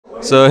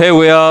So here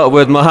we are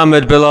with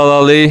Mohammad Bilal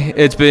Ali.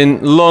 It's been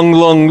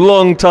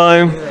long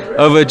time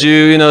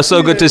overdue. You know,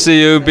 so good to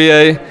see you,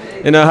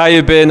 BA. You know, how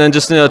you been, and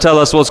just, you know, tell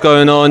us what's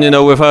going on. You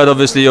know, we've heard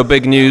obviously your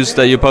big news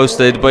that you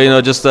posted, but, you know,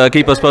 just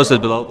keep us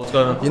posted, Bilal. What's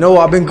going on? You know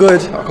what, I've been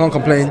good. I can't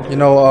complain. You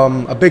know,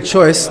 a big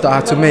choice that I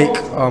had to make.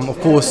 Of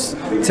course,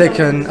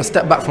 taking a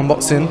step back from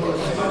boxing.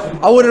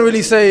 I wouldn't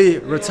really say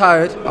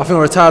retired. I think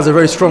retired is a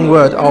very strong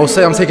word. I'll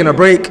say I'm taking a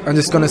break and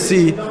just gonna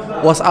see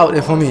what's out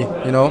there for me.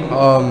 You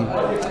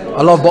know,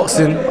 I love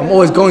boxing. I'm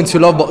always going to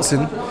love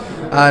boxing,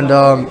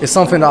 and it's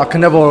something that I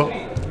can never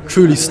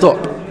truly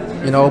stop.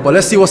 You know, but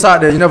let's see what's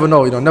out there. You never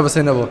know. You know, never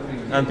say never.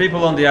 And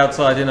people on the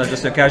outside, you know,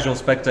 just the casual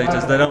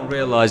spectators, they don't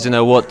realise, you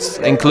know, what's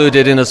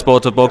included in a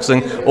sport of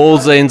boxing, all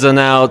the ins and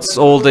outs,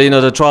 all the, you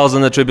know, the trials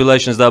and the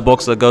tribulations that a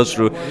boxer goes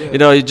through. You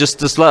know, you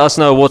just let us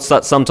know what's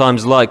that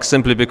sometimes like,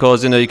 simply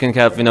because, you know, you can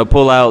have, you know,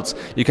 pull-outs,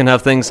 you can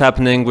have things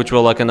happening which were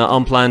like an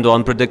unplanned or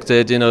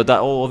unpredicted, you know, that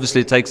all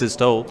obviously takes its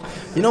toll.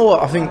 You know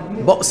what, I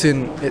think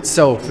boxing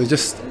itself is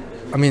just,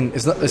 I mean,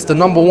 it's the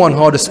 #1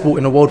 hardest sport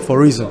in the world for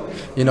a reason.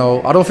 You know,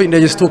 I don't think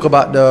they just talk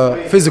about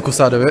the physical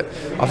side of it.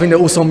 I think they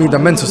also mean the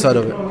mental side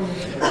of it.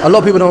 A lot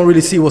of people don't really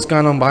see what's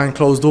going on behind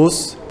closed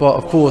doors, but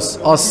of course,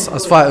 us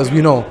as fighters,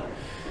 we know.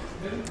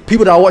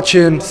 People that are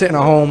watching, sitting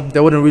at home, they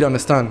wouldn't really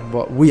understand,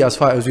 but we as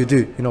fighters, we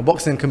do. You know,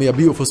 boxing can be a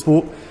beautiful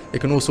sport. It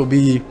can also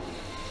be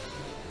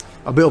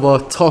a bit of a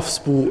tough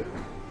sport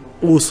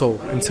also,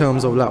 in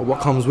terms of like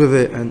what comes with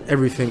it and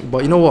everything.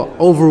 But you know what,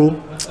 overall,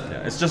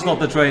 it's just not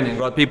the training,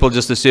 right? People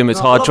just assume it's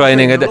hard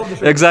training,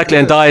 exactly,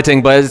 and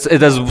dieting, but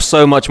there's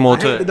so much more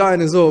to it. The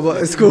dieting as well,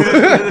 but it's cool.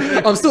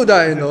 I'm still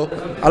dieting though.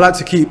 I like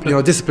to keep, you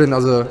know, discipline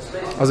as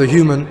a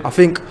human. I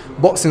think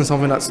boxing is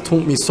something that's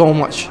taught me so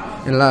much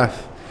in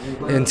life,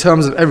 in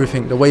terms of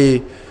everything, the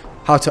way,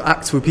 how to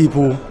act with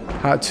people,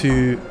 how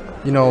to,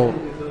 you know,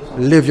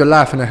 live your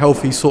life in a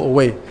healthy sort of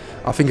way.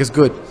 I think it's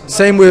good.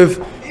 Same with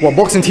what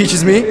boxing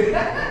teaches me.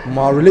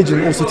 My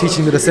religion also teaches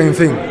me the same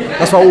thing.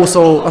 That's why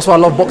I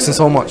love boxing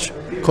so much,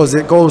 because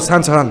it goes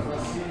hand to hand.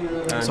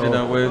 And so, you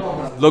know, we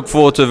look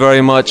forward to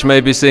very much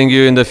maybe seeing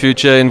you in the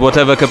future in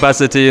whatever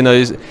capacity, you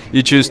know,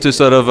 you choose to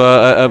sort of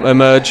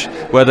emerge,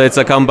 whether it's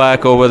a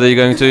comeback or whether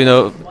you're going to, you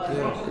know,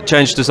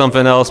 change to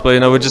something else. But, you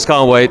know, we just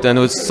can't wait, and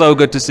it was so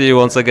good to see you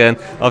once again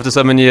after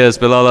so many years,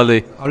 Bilal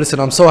Ali. Oh, listen,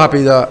 I'm so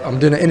happy that I'm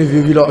doing an interview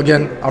with you lot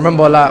again. I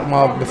remember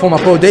like before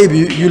my pro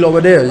debut, you lot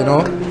were there, you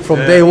know, from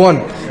day one.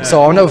 Yeah.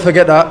 So I'll never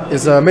forget that.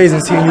 It's amazing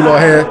seeing you lot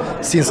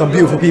here, seeing some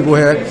beautiful people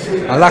here,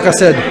 and like I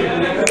said,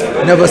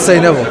 never say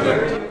never.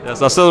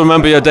 Yes, I still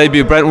remember your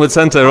debut, Brentwood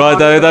Centre, right?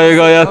 There you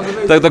go,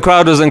 yeah. The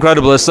crowd was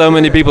incredible. There's so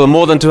many people,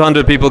 more than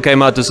 200 people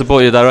came out to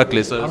support you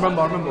directly. So I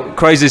remember.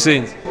 Crazy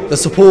scenes. The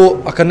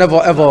support, I can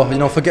never ever, you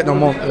know, forget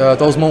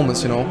those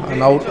moments, you know,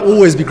 and I would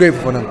always be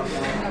grateful for them.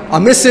 I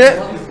miss it,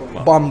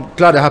 but I'm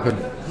glad it happened.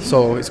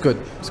 So it's good.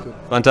 It's good.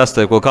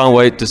 Fantastic. Well, can't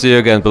wait to see you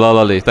again, Bilal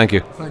Ali. Thank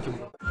you. Thank you.